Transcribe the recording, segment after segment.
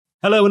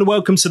Hello and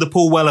welcome to the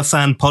Paul Weller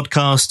Fan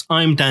Podcast.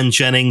 I'm Dan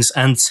Jennings,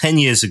 and 10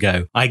 years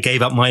ago, I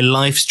gave up my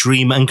life's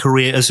dream and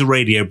career as a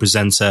radio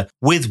presenter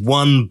with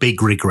one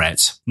big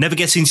regret. Never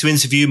getting to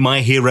interview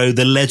my hero,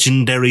 the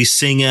legendary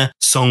singer,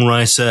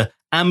 songwriter,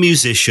 and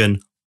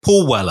musician,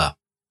 Paul Weller.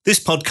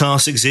 This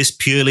podcast exists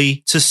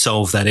purely to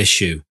solve that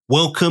issue.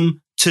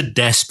 Welcome to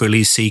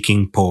Desperately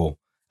Seeking Paul.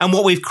 And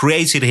what we've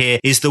created here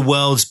is the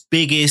world's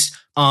biggest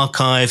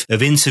archive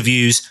of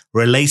interviews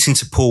relating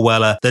to Paul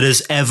Weller that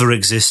has ever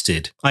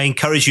existed. I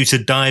encourage you to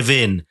dive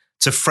in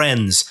to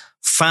friends,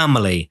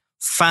 family,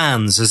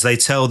 fans as they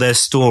tell their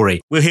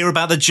story. We'll hear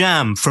about The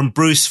Jam from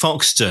Bruce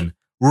Foxton,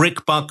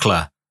 Rick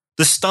Buckler,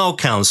 The Style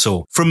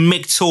Council from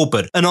Mick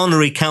Talbot and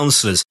honorary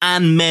councillors,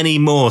 and many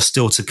more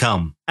still to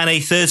come. And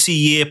a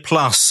 30-year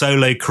plus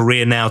solo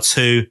career now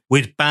too,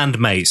 with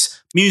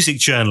bandmates, music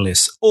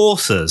journalists,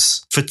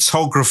 authors,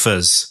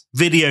 photographers,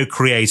 video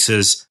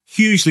creators,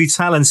 hugely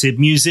talented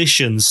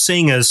musicians,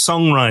 singers,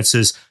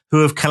 songwriters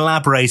who have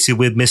collaborated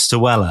with Mr.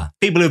 Weller.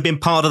 People who have been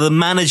part of the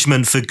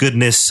management, for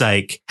goodness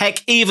sake.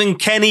 Heck, even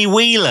Kenny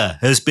Wheeler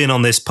has been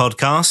on this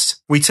podcast.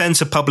 We tend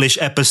to publish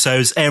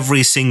episodes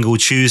every single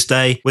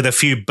Tuesday with a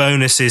few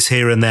bonuses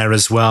here and there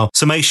as well.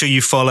 So make sure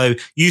you follow,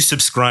 you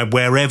subscribe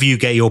wherever you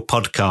get your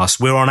podcasts.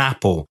 We're on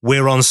Apple.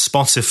 We're on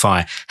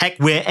Spotify. Heck,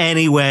 we're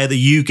anywhere that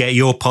you get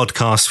your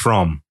podcast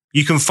from.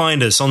 You can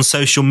find us on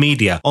social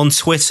media, on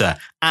Twitter,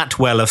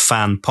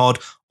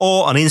 @WellerFanPod,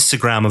 or on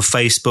Instagram and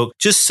Facebook.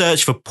 Just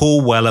search for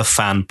Paul Weller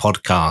Fan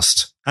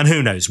Podcast. And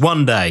who knows,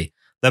 one day,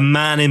 the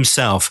man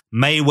himself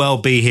may well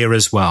be here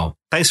as well.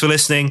 Thanks for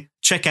listening.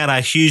 Check out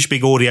our huge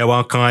big audio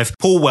archive,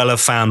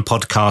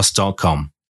 paulwellerfanpodcast.com.